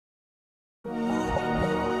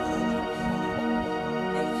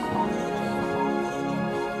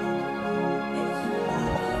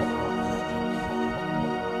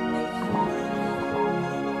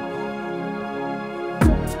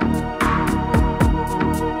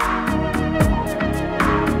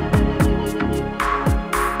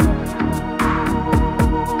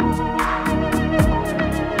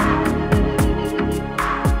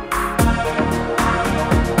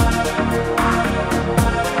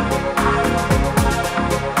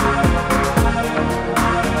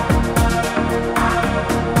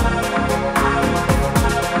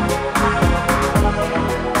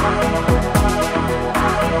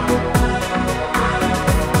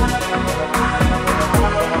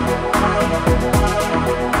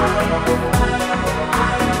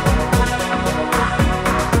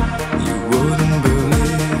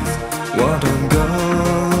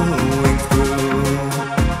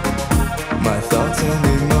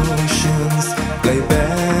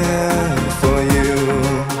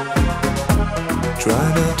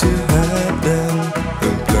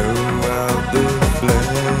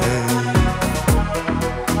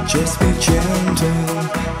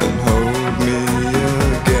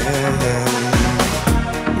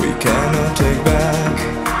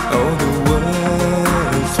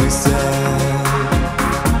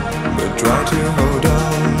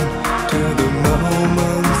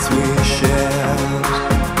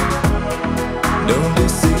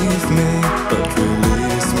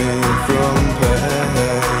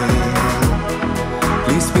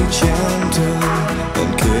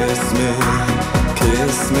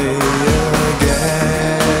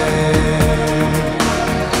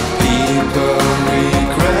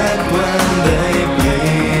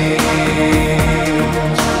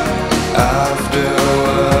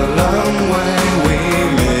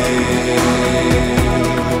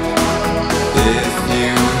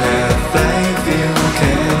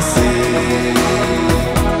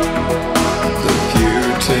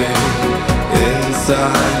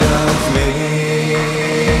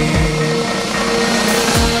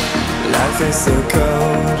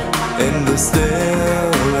in the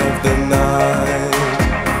still of the night,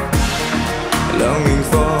 longing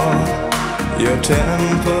for your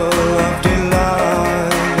temple of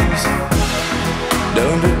delight.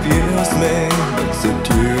 Don't abuse me, but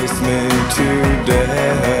seduce me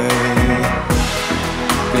today.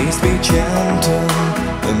 Please be gentle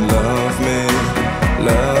and love me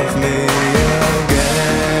again.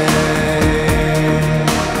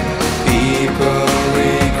 People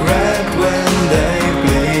regret when they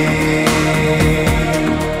bleed.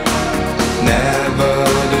 Never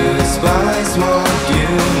despise what you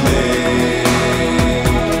need.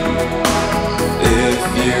 If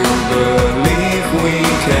you believe we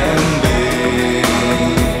can be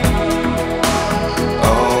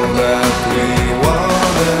all that we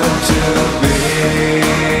wanted to be.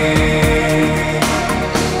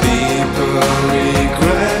 People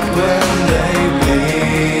regret when they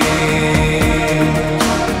bleed.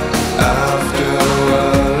 After a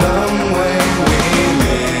long way we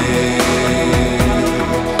meet.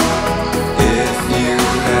 If you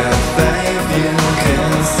have faith you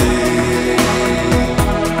can see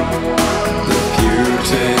the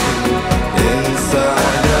beauty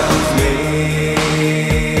inside of me.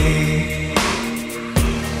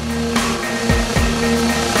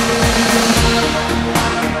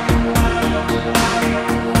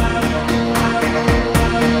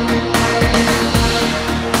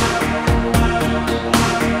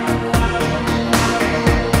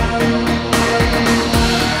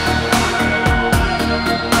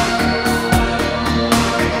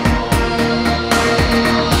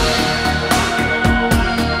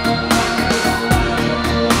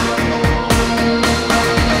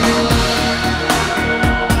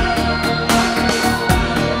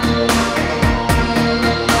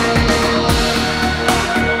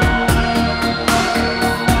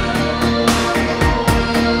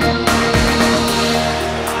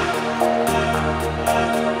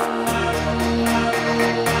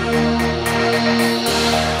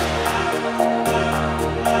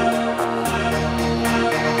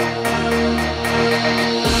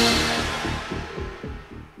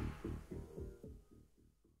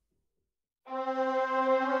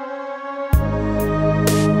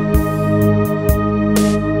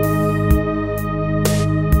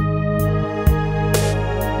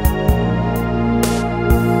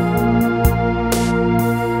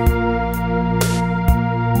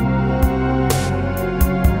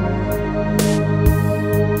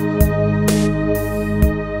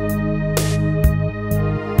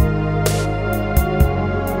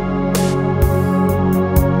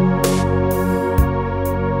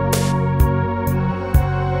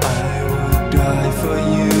 For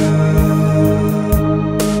you,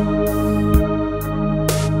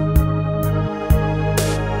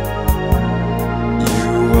 you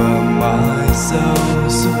are my sole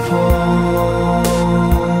support.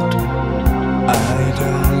 I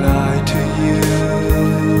don't lie to you.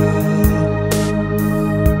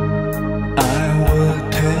 I will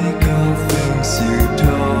take all things you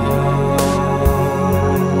taught.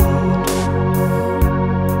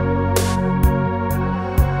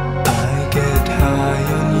 I get high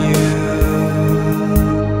on you.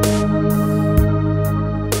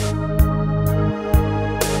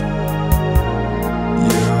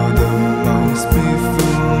 You're the most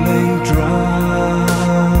befooling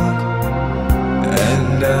drug,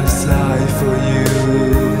 and I sigh for you.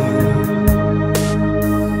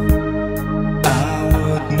 I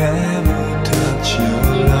would never touch your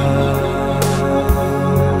love.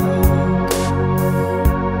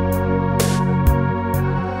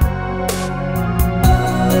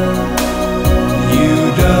 You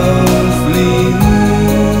don't flee,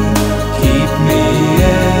 keep me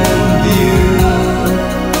in view.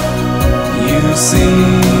 You see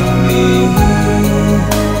me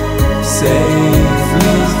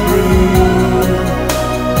safely through.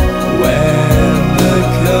 When the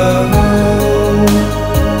cold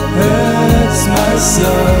hurts my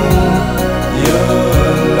soul,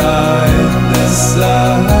 you're like the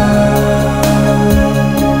sun.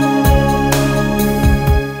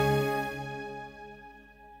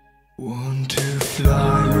 Want to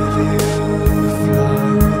fly with you, fly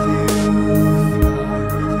with you,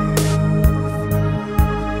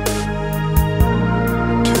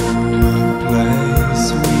 to a place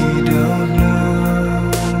we don't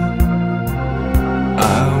know. I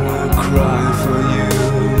will cry for you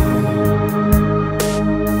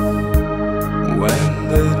when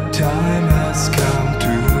the time has come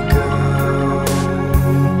to go.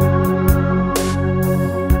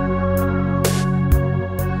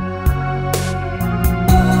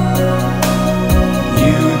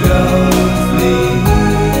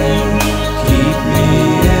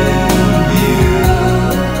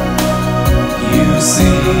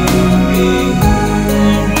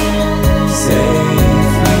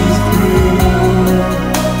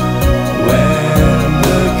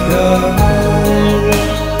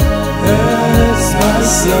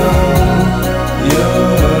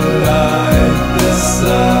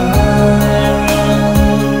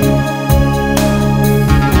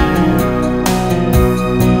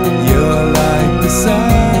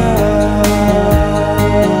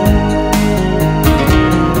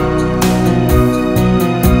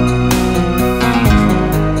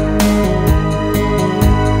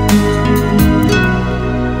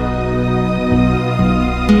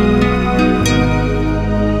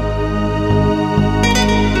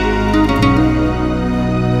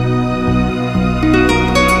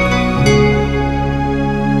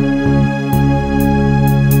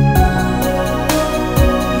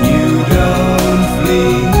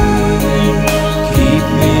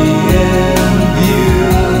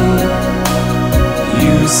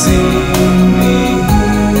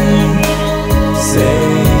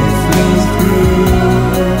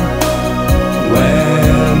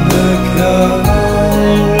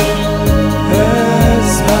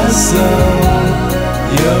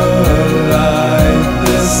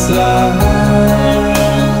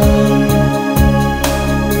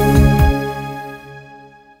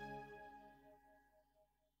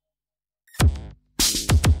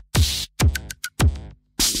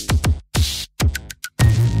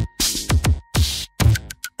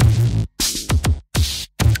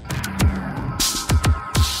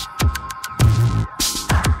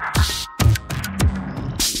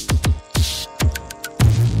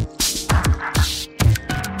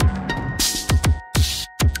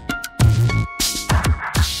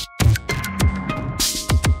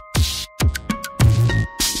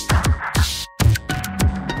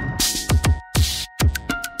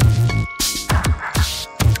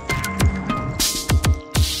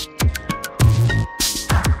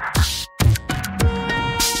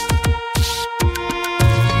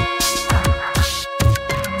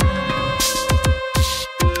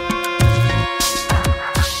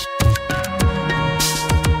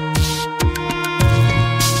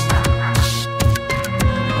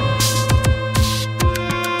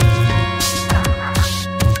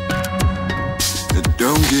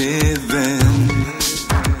 Don't give in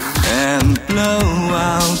and blow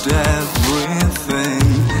out everything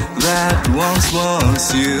that once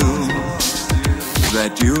was you,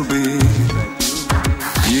 that you'll be.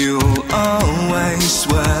 You'll always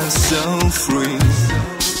were so free.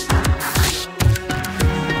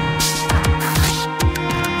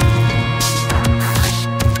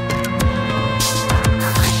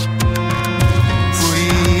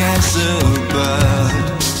 Free as a bird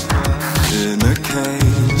in a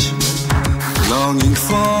cage, longing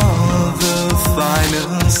for the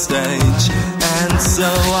final stage. And so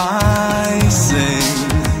I sing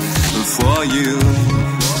for you,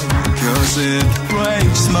 'cause it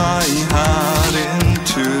breaks my heart in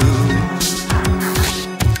two.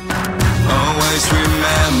 Always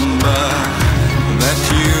remember that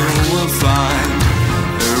you will find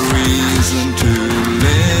a reason to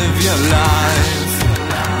live your life.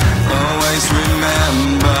 Always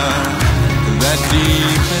remember that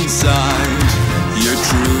deep inside, your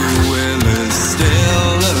true will is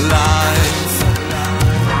still alive.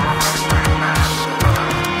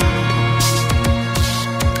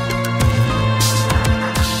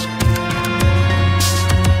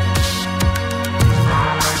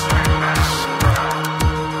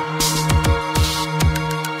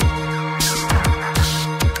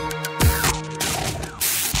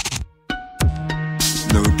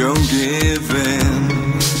 No, don't give in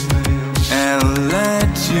and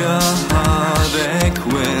let your heartache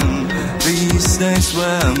win. These days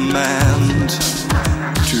were meant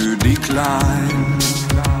to decline.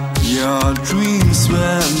 Your dreams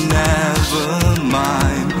were never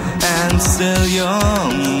mine, and still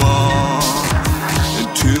you're more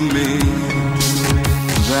to me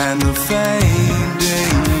than a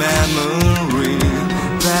fading memory.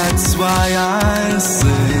 That's why I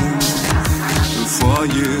sing for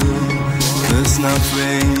you. There's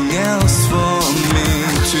nothing else for me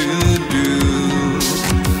to